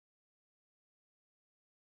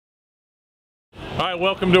All right,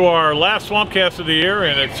 welcome to our last Swampcast of the year,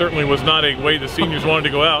 and it certainly was not a way the seniors wanted to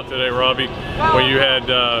go out today, Robbie, where you had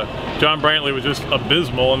John Brantley was just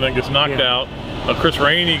abysmal and then gets knocked out. Chris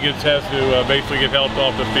Rainey has to basically get helped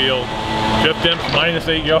off the field. Jeff Demps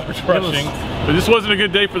 -8 yards rushing. But this wasn't a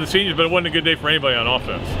good day for the seniors, but it wasn't a good day for anybody on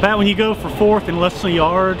offense. Pat, when you go for fourth and less than a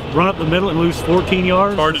yard, run up the middle and lose 14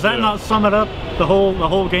 yards, does that not sum it up the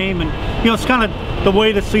whole game? And you know, it's kind of the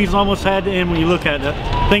way the season almost had to end when you look at it.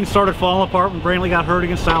 Things started falling apart when Brantley got hurt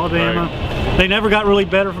against Alabama. Right. They never got really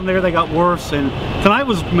better from there. They got worse, and tonight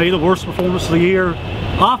was maybe the worst performance of the year.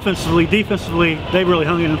 Offensively, defensively, they really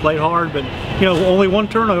hung in and played hard, but you know, only one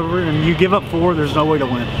turnover and you give up 4, there's no way to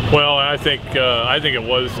win. Well, I think it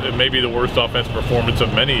was maybe the worst offensive performance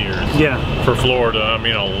of many years for Florida. I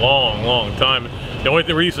mean, a long time. The only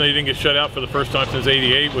reason they didn't get shut out for the first time since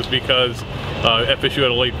 '88 was because FSU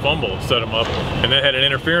had a late fumble and set them up, and then had an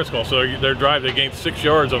interference call. So their drive, they gained 6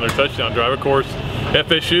 yards on their touchdown drive. Of course,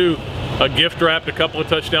 FSU gift wrapped a couple of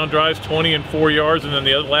touchdown drives, 20 and 4 yards, and then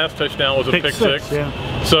the last touchdown was a pick six. Yeah.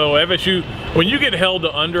 So FSU, when you get held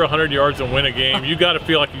to under 100 yards and win a game, you got to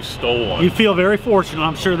feel like you stole one. You feel very fortunate,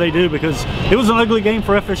 I'm sure they do, because it was an ugly game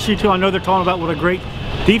for FSU too. I know they're talking about what a great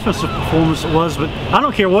defensive performance it was, but I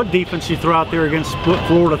don't care what defense you throw out there against what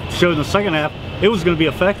Florida showed in the second half. It was going to be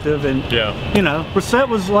effective, and you know, Brissett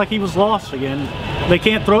was like he was lost again. They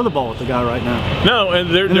can't throw the ball at the guy right now. No, and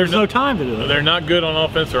there's no time to do it. They're not good on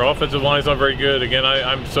offense. Their offensive line is not very good. Again,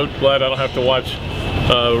 I'm so glad I don't have to watch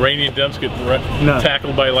Rainey and Demps get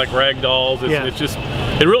tackled by like rag dolls. It's just,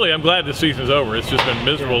 I'm glad the season's over. It's just been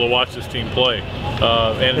miserable to watch this team play.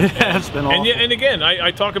 It has been awful. And again, I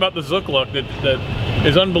talk about the Zook luck that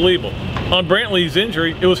is unbelievable. On Brantley's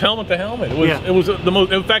injury, it was helmet to helmet. It was the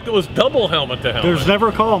most. In fact, it was double helmet to helmet. There's never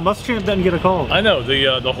a call. Muschamp doesn't get a call. I know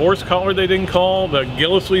the horse collar they didn't call. The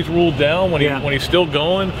Gillislee's ruled down when he's still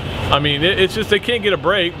going. I mean, it's just they can't get a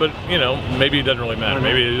break. But you know, maybe it doesn't really matter.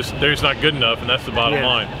 Maybe they're just not good enough, and that's the bottom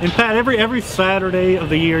line. And Pat, every Saturday of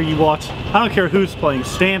the year you watch. I don't care who's playing,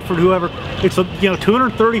 Stanford, whoever. It's a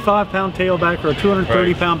 235-pound tailback or a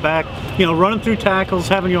 230-pound back. You know, running through tackles,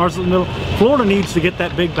 having yards in the middle. Florida needs to get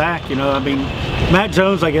that big back. You know, I mean, Matt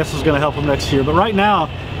Jones, I guess, is going to help them next year. But right now,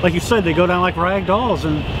 like you said, they go down like rag dolls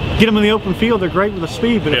and get them in the open field. They're great with the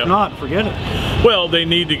speed, but if not, forget it. Well, they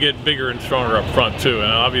need to get bigger and stronger up front too,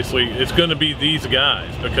 and obviously it's going to be these guys,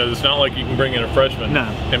 because it's not like you can bring in a freshman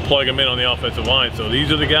and plug them in on the offensive line. So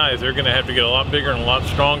these are the guys. They're going to have to get a lot bigger and a lot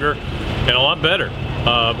stronger and a lot better,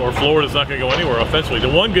 or Florida's not going to go anywhere offensively. The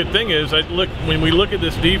one good thing is, when we look at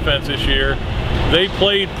this defense this year, they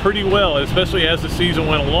played pretty well, especially as the season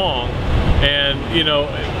went along. And you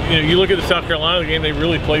you look at the South Carolina game; they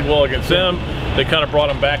really played well against them. They kind of brought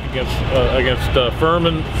them back against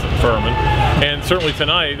Furman, and certainly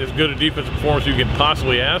tonight, as good a defensive performance you can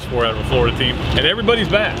possibly ask for out of a Florida team. And everybody's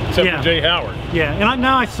back except for Jay Howard. Yeah, and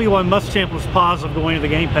now I see why Muschamp was positive going into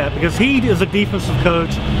the game, Pat, because he is a defensive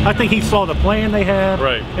coach. I think he saw the plan they had,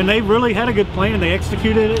 and they really had a good plan. They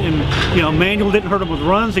executed it, and you know, Manuel didn't hurt him with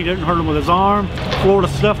runs. He didn't hurt him with his arm. Florida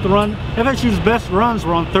stuffed the run. FSU's best runs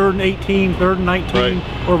were on 3rd and 18, 3rd and 19,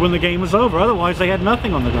 or when the game was over. Otherwise, they had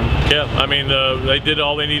nothing on the ground. Yeah, I mean, they did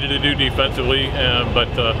all they needed to do defensively, but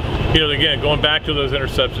you know, again, going back to those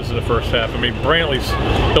interceptions in the first half. I mean, Brantley's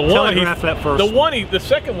the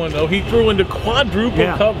second one though, he threw into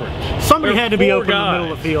quadruple coverage. Somebody had to be open in the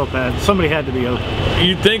middle of the field, Pat. Somebody had to be open.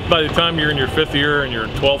 You'd think by the time you're in your 5th year and your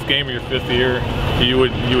 12th game of your 5th year, you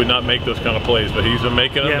would not make those kind of plays, but he's been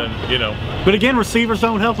making them, and you know. But again, receivers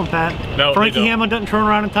don't help him, Pat. No, Frankie Hammond doesn't turn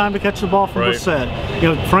around in time to catch the ball from Brissett.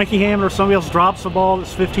 You know, Frankie Hammond or somebody else drops the ball.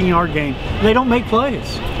 It's a 15-yard game. They don't make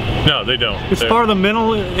plays. No, they don't. It's part of the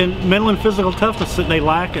mental and physical toughness that they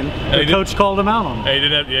lack, and the coach called them out on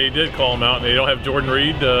it. He did call them out. And they don't have Jordan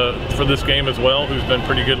Reed for this game as well, who's been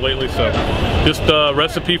pretty good lately. So just a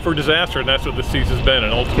recipe for disaster, and that's what the season's been,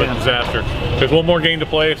 an ultimate disaster. There's one more game to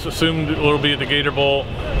play. It's assumed it'll be at the Gator Bowl,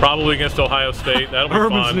 probably against Ohio State. That'll be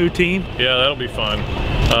Urban's fun. new team. Yeah, that'll be fun.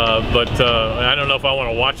 But I don't know if I want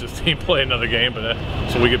to watch this team play another game, but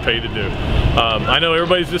that's what we get paid to do. I know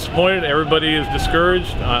everybody's disappointed. Everybody is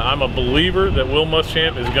discouraged. I'm a believer that Will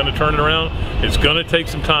Muschamp is going to turn it around. It's going to take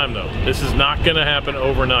some time, though. This is not going to happen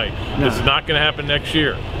overnight. No. This is not going to happen next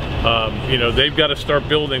year. You know, they've got to start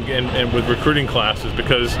building and with recruiting classes,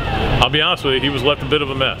 because I'll be honest with you, he was left a bit of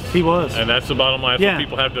a mess. He was. And that's the bottom line. That's what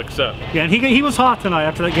people have to accept. Yeah, and he was hot tonight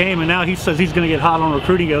after that game, and now he says he's going to get hot on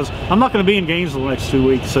recruiting. He goes, I'm not going to be in Gainesville the next 2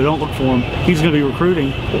 weeks, so don't look for him. He's going to be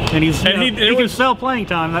recruiting, and he can sell playing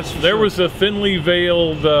time. That's for there was a thinly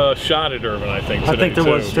veiled shot at Urban, I think, today, there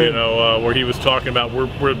was too. You know, where he was talking about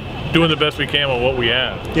we're doing the best we can with what we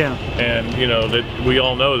have. Yeah. And you know that we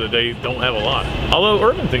all know that they don't have a lot. Although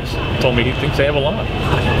Urban told me he thinks they have a lot.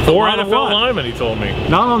 4 NFL linemen, he told me.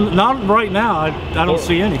 Not right now. I don't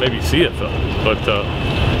see any. Maybe CFL. But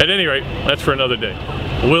at any rate, that's for another day.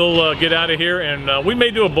 We'll get out of here, and we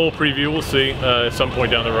may do a bowl preview. We'll see at some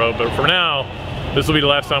point down the road. But for now, this will be the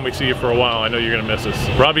last time we see you for a while. I know you're going to miss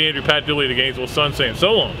us. Robbie, Andrew, Pat Dooley, the Gainesville Sun saying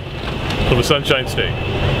so long from the Sunshine State.